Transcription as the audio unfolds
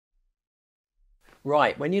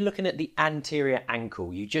Right, when you're looking at the anterior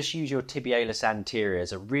ankle, you just use your tibialis anterior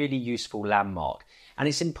as a really useful landmark. And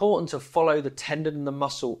it's important to follow the tendon and the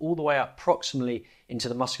muscle all the way up proximally into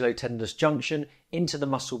the musculotendinous junction, into the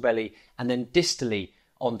muscle belly, and then distally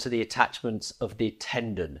onto the attachments of the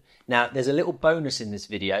tendon. Now, there's a little bonus in this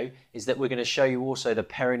video, is that we're going to show you also the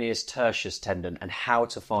Peroneus Tertius tendon and how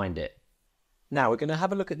to find it. Now we're going to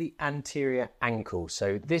have a look at the anterior ankle.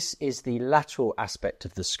 So this is the lateral aspect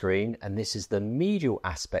of the screen and this is the medial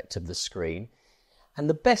aspect of the screen. And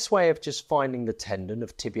the best way of just finding the tendon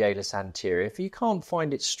of tibialis anterior, if you can't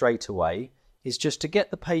find it straight away, is just to get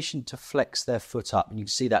the patient to flex their foot up. And you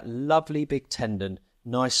can see that lovely big tendon,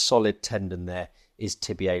 nice solid tendon there, is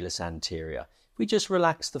tibialis anterior. If we just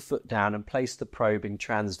relax the foot down and place the probe in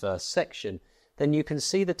transverse section, then you can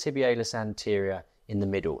see the tibialis anterior in the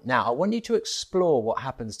middle. Now, I want you to explore what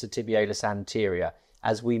happens to tibialis anterior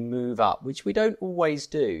as we move up, which we don't always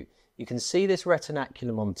do. You can see this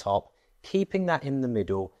retinaculum on top, keeping that in the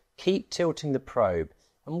middle, keep tilting the probe.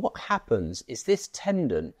 And what happens is this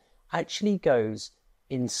tendon actually goes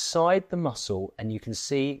inside the muscle, and you can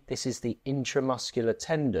see this is the intramuscular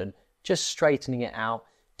tendon, just straightening it out,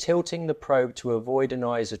 tilting the probe to avoid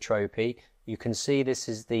anisotropy. You can see this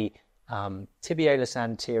is the tibialis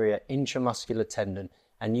anterior intramuscular tendon,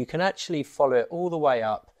 and you can actually follow it all the way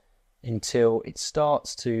up until it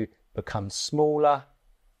starts to become smaller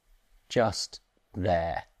just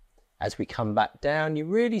there. As we come back down, you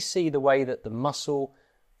really see the way that the muscle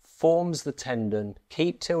forms the tendon.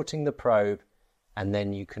 Keep tilting the probe, and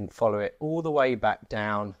then you can follow it all the way back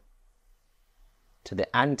down to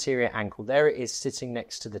the anterior ankle. There it is, sitting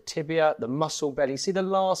next to the tibia, the muscle belly. See the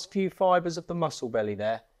last few fibers of the muscle belly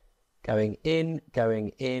there? Going in,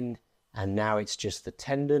 and now it's just the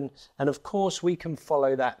tendon. And of course, we can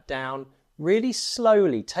follow that down really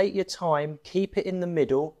slowly. Take your time, keep it in the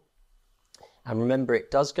middle. And remember, it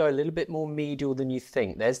does go a little bit more medial than you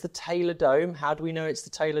think. There's the talar dome. How do we know it's the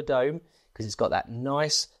talar dome? Because it's got that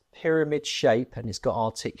nice pyramid shape and it's got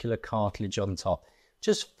articular cartilage on top.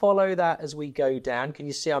 Just follow that as we go down. Can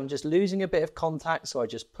you see I'm just losing a bit of contact? So I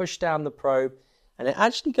just push down the probe and it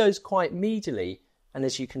actually goes quite medially. And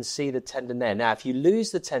as you can see the tendon there. Now, if you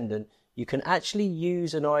lose the tendon, you can actually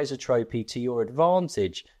use anisotropy to your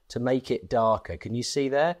advantage to make it darker. Can you see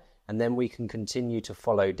there? And then we can continue to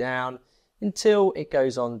follow down until it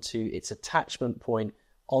goes on to its attachment point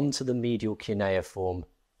onto the medial cuneiform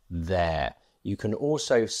there. You can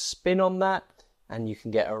also spin on that and you can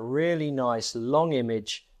get a really nice long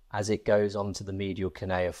image as it goes onto the medial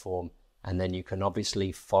cuneiform. And then you can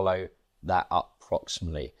obviously follow that up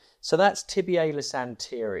proximally. So that's tibialis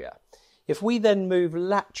anterior. If we then move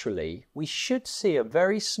laterally, we should see a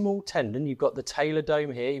very small tendon. You've got the talar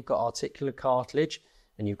dome here, you've got articular cartilage,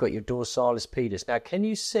 and you've got your dorsalis pedis. Now, can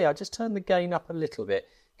you see, I just turned the gain up a little bit.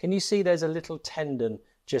 Can you see there's a little tendon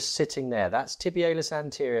just sitting there? That's tibialis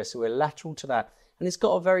anterior, so we're lateral to that. And it's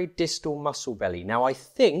got a very distal muscle belly. Now, I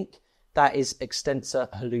think that is extensor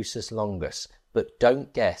hallucis longus, but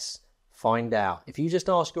don't guess. Find out. If you just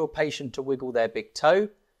ask your patient to wiggle their big toe,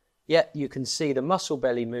 you can see the muscle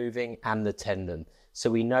belly moving and the tendon.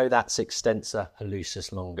 So we know that's extensor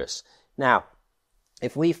hallucis longus. Now,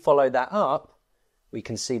 if we follow that up, we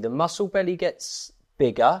can see the muscle belly gets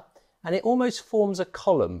bigger and it almost forms a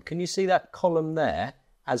column. Can you see that column there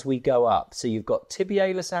as we go up? So you've got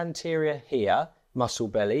tibialis anterior here, muscle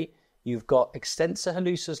belly. You've got extensor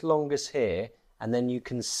hallucis longus here. And then you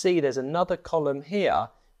can see there's another column here,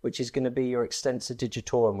 which is going to be your extensor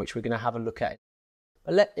digitorum, which we're going to have a look at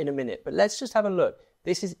in a minute. But let's just have a look.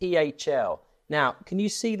 This is EHL. Now, can you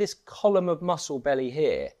see this column of muscle belly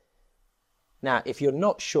here? Now, if you're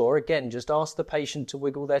not sure, again, just ask the patient to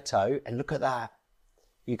wiggle their toe and look at that.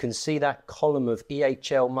 You can see that column of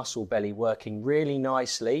EHL muscle belly working really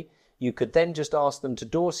nicely. You could then just ask them to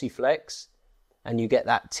dorsiflex and you get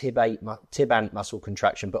that tib-ant muscle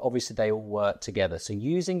contraction, but obviously they all work together. So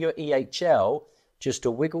using your EHL just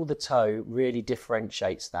to wiggle the toe really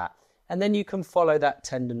differentiates that. And then you can follow that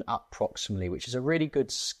tendon up proximally, which is a really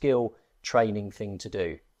good skill training thing to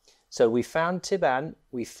do. So we found tib-ant,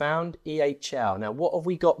 we found EHL. Now, what have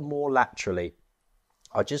we got more laterally?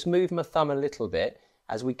 I'll just move my thumb a little bit.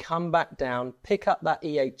 As we come back down, pick up that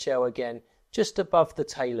EHL again, just above the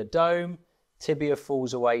talar dome. Tibia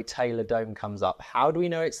falls away, talar dome comes up. How do we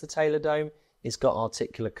know it's the talar dome? It's got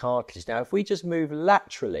articular cartilage. Now, if we just move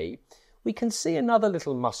laterally, we can see another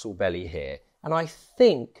little muscle belly here. And I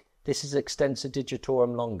think this is extensor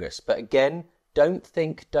digitorum longus. But again, don't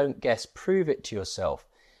think, don't guess, prove it to yourself.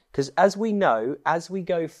 Because as we know, as we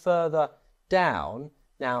go further down,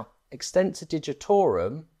 now extensor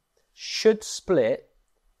digitorum should split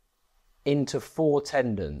into 4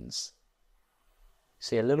 tendons.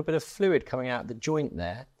 See a little bit of fluid coming out of the joint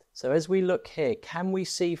there. So as we look here, can we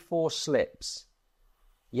see 4 slips?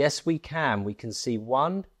 Yes, we can. We can see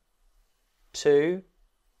 1, 2,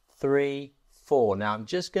 3, 4. Now I'm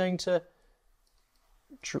just going to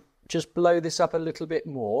just blow this up a little bit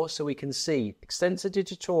more so we can see extensor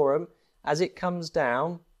digitorum as it comes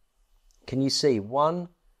down. Can you see 1,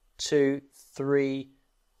 2, 3,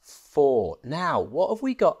 4? Now, what have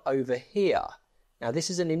we got over here? Now, this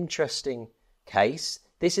is an interesting case.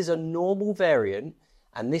 This is a normal variant,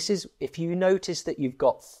 and this is, if you notice that you've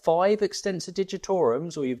got 5 extensor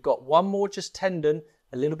digitorums, or you've got 1 more just tendon,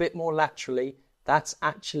 a little bit more laterally, that's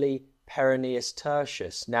actually Peroneus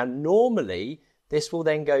Tertius. Now, normally, this will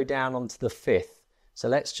then go down onto the 5th. So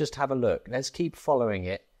let's just have a look. Let's keep following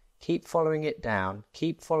it. Keep following it down.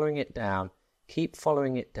 Keep following it down. Keep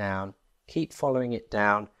following it down. Keep following it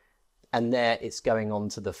down. And there it's going on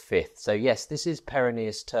to the 5th. So yes, this is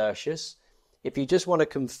Peroneus Tertius. If you just want to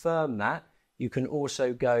confirm that, you can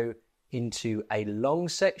also go into a long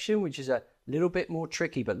section, which is a little bit more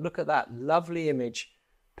tricky. But look at that lovely image.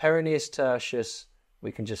 Peroneus Tertius.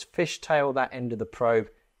 We can just fishtail that end of the probe,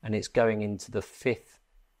 and it's going into the 5th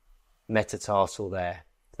metatarsal there.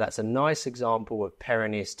 So that's a nice example of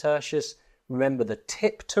Peroneus Tertius. Remember, the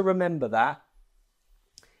tip to remember that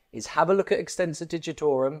is have a look at extensor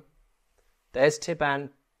digitorum. There's Tiban,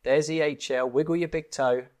 there's EHL, wiggle your big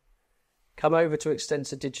toe, come over to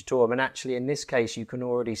extensor digitorum, and actually in this case you can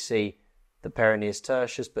already see the Peroneus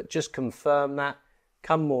Tertius, but just confirm that.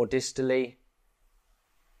 Come more distally.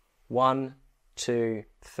 1, 2,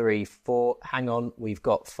 3, 4. Hang on, we've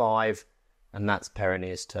got 5, and that's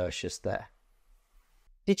Peroneus Tertius there.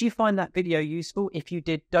 Did you find that video useful? If you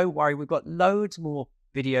did, don't worry, we've got loads more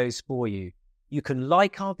videos for you. You can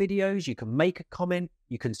like our videos, you can make a comment,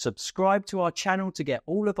 you can subscribe to our channel to get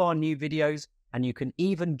all of our new videos, and you can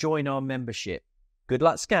even join our membership. Good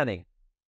luck scanning.